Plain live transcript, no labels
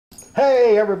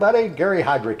Hey everybody, Gary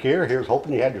Hydrick here. Here's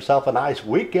hoping you had yourself a nice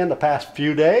weekend the past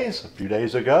few days. A few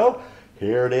days ago,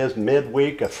 here it is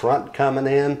midweek, a front coming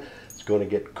in. It's going to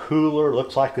get cooler.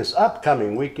 Looks like this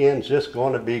upcoming weekend is just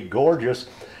going to be gorgeous.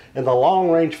 In the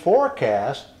long range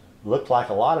forecast, looks like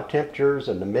a lot of temperatures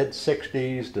in the mid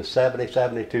 60s to 70,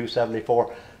 72,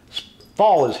 74.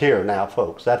 Fall is here now,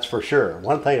 folks, that's for sure.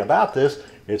 One thing about this,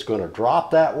 it's going to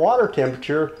drop that water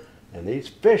temperature and these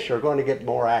fish are going to get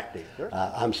more active.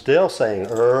 I'm still saying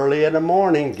early in the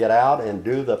morning, get out and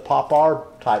do the pop-R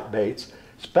type baits,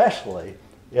 especially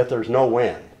if there's no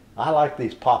wind. I like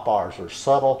these pop-Rs. They're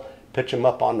subtle, pitch them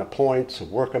up on the points,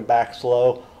 work them back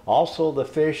slow. Also the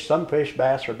fish, some fish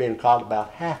bass are being caught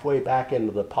about halfway back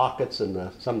into the pockets in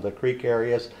some of the creek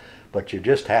areas, but you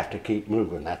just have to keep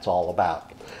moving, that's all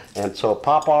about. And so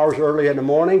pop-Rs early in the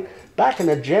morning. Back in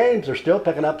the James, they're still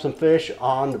picking up some fish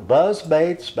on buzz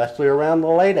baits, especially around the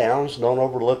laydowns. Don't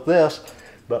overlook this.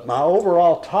 But my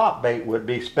overall top bait would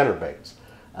be spinner baits.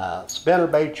 Spinner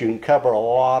baits, you can cover a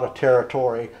lot of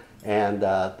territory, and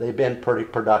they've been pretty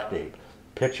productive.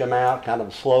 Pitch them out, kind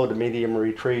of slow to medium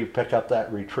retrieve, pick up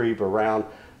that retrieve around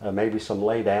maybe some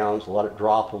laydowns, let it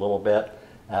drop a little bit.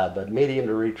 But medium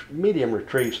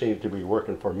retrieve seems to be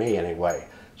working for me anyway.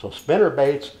 So spinner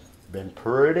baits been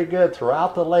pretty good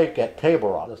throughout the lake at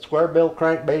Table Rock. The square bill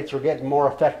crankbaits are getting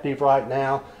more effective right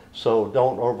now, so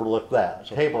don't overlook that.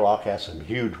 So Table Rock has some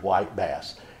huge white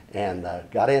bass, and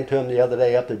got into them the other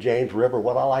day up the James River.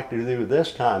 What I like to do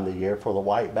this time of the year for the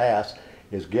white bass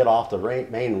is get off the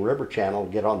main river channel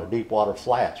and get on the deep water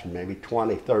flats, maybe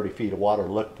 20, 30 feet of water,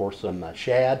 look for some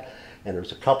shad. And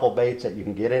there's a couple baits that you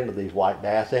can get into these white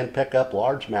bass and pick up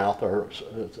largemouth or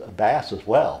bass as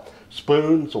well.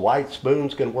 Spoons, white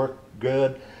spoons can work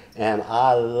good. And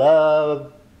I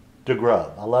love to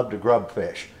grub. I love to grub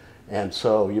fish. And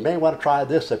so you may want to try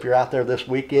this if you're out there this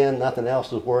weekend, nothing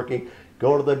else is working.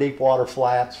 Go to the deep water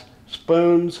flats,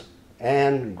 spoons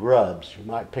and grubs. You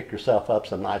might pick yourself up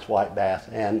some nice white bass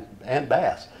and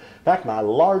bass. In fact, my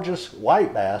largest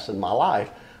white bass in my life,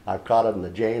 I've caught it in the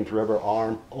James River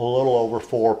arm, a little over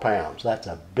 4 pounds. That's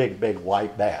a big, big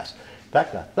white bass. In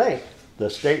fact, I think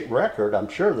the state record, I'm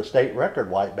sure the state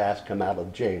record white bass come out of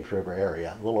the James River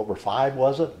area. A little over 5,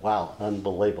 was it? Wow,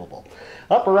 unbelievable.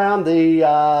 Up around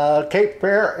the Cape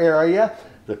Fear area,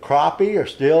 the crappie are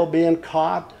still being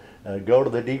caught. Go to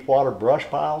the deep water brush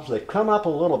piles. They come up a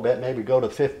little bit, maybe go to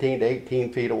 15 to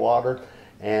 18 feet of water,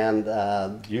 and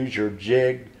use your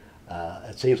jig.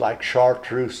 It seems like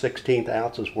chartreuse 16th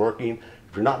ounce is working.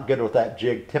 If you're not good with that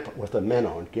jig, tip it with a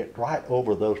minnow and get right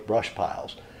over those brush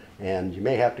piles. And you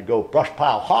may have to go brush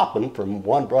pile hopping from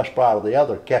one brush pile to the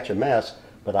other to catch a mess,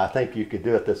 but I think you could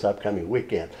do it this upcoming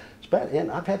weekend.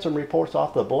 And I've had some reports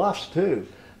off the bluffs too.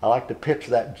 I like to pitch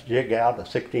that jig out, a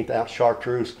 16th ounce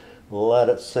chartreuse, let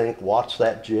it sink, watch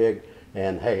that jig,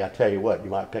 and hey, I tell you what, you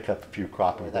might pick up a few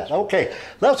crappie with that. Okay,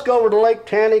 let's go over to Lake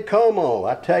Taneycomo.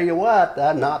 I tell you what,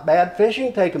 not bad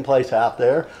fishing taking place out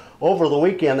there. Over the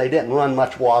weekend, they didn't run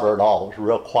much water at all. It was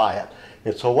real quiet.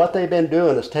 And so what they've been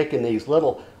doing is taking these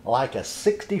little, like a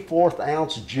 64th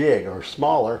ounce jig or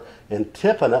smaller, and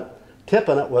tipping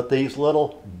it with these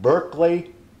little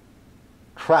Berkeley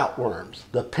trout worms.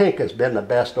 The pink has been the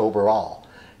best overall.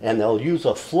 And they'll use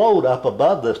a float up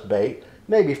above this bait,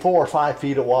 maybe 4 or 5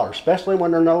 feet of water, especially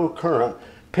when there's no current,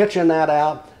 pitching that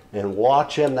out and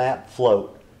watching that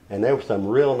float. And there were some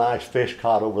real nice fish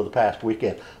caught over the past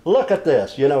weekend. Look at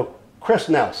this, you know, Chris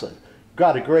Nelson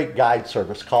got a great guide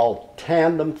service called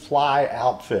Tandem Fly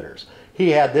Outfitters. He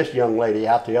had this young lady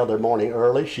out the other morning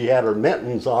early. She had her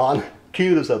mittens on,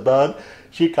 cute as a bug.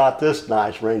 She caught this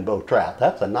nice rainbow trout.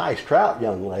 That's a nice trout,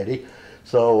 young lady.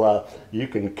 So you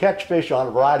can catch fish on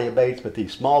a variety of baits, but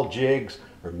these small jigs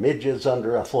or midges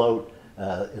under a float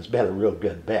has been a real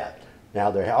good bet. Now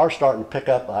they are starting to pick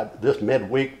up this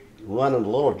midweek, running a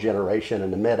little generation in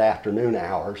the mid-afternoon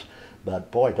hours,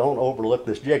 but boy, don't overlook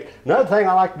this jig. Another thing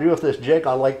I like to do with this jig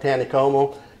on Lake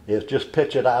Taneycomo is just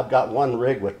pitch it. I've got one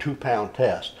rig with 2-pound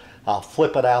test. I'll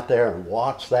flip it out there and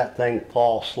watch that thing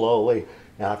fall slowly,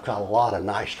 and I've got a lot of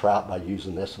nice trout by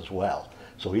using this as well.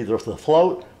 So either with the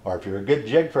float, or if you're a good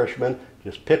jig fisherman,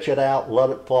 just pitch it out,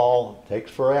 let it fall. It takes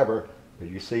forever. But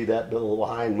you see that little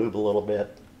line move a little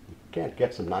bit. You can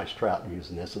get some nice trout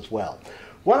using this as well.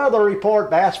 One other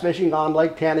report, bass fishing on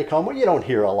Lake Taneycomo. You don't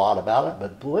hear a lot about it,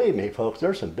 but believe me, folks,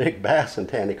 there's some big bass in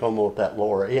Taneycomo at that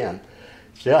lower end.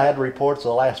 Still had reports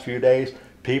the last few days.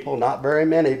 People, not very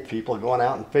many, people going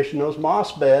out and fishing those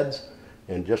moss beds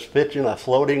and just fishing a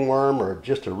floating worm or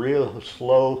just a real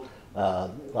slow,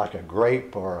 like a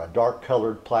grape or a dark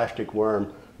colored plastic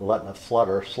worm, letting it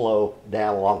flutter slow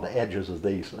down along the edges of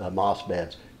these moss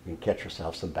beds. you can catch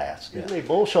yourself some bass. Yeah.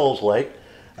 Bull Shoals Lake,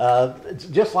 it's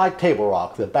just like Table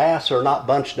Rock. The bass are not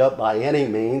bunched up by any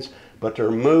means, but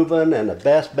they're moving, and the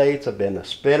best baits have been the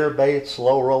spinner baits,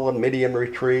 slow rolling, medium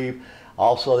retrieve.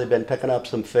 Also, they've been picking up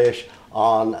some fish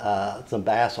on some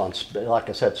bass on, like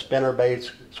I said, spinner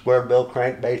baits, square bill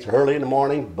crankbaits early in the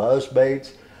morning, buzz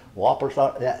baits, whoppers,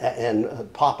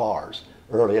 and pop-ars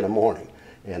early in the morning.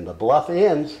 And the bluff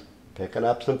ends picking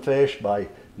up some fish by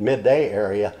midday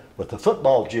area with the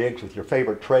football jigs with your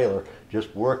favorite trailer,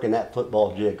 just working that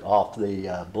football jig off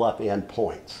the bluff end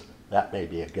points. That may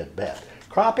be a good bet.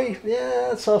 Crappie,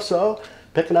 yeah, so-so.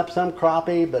 Picking up some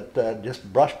crappie, but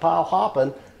just brush pile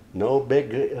hopping. No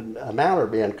big amount are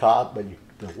being caught, but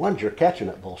the ones you're catching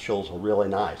at Bull Shoals are really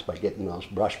nice by getting those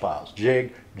brush piles.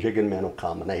 Jig and minnow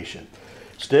combination.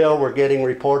 Still, we're getting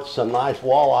reports of some nice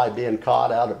walleye being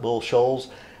caught out at Bull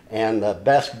Shoals, and the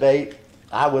best bait,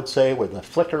 I would say, with the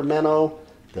flicker minnow,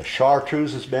 the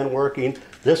chartreuse has been working.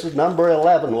 This is number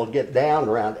 11. We'll get down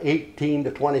around 18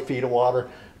 to 20 feet of water,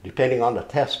 depending on the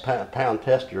pound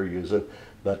test you're using,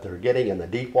 but they're getting in the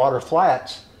deep water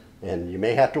flats. And you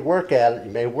may have to work at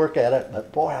it,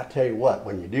 but boy, I tell you what,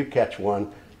 when you do catch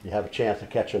one, you have a chance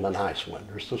of catching a nice one.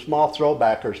 There's some small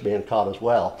throwbackers being caught as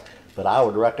well, but I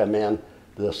would recommend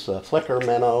this flicker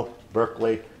minnow,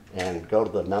 Berkeley, and go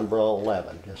to the number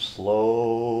 11. Just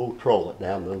slow troll it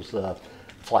down those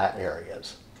flat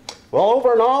areas. Well,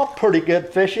 over and all, pretty good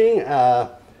fishing.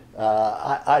 It's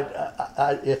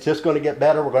just going to get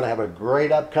better. We're going to have a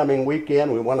great upcoming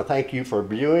weekend. We want to thank you for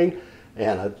viewing.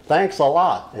 And thanks a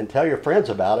lot, and tell your friends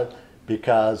about it,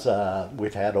 because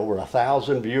we've had over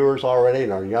 1,000 viewers already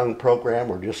in our young program.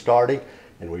 We're just starting,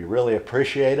 and we really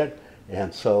appreciate it.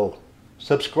 And so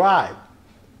subscribe.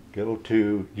 Go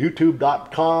to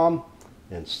youtube.com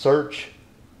and search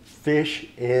Fish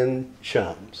in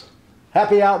Chums.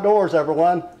 Happy outdoors,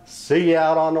 everyone. See you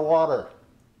out on the water.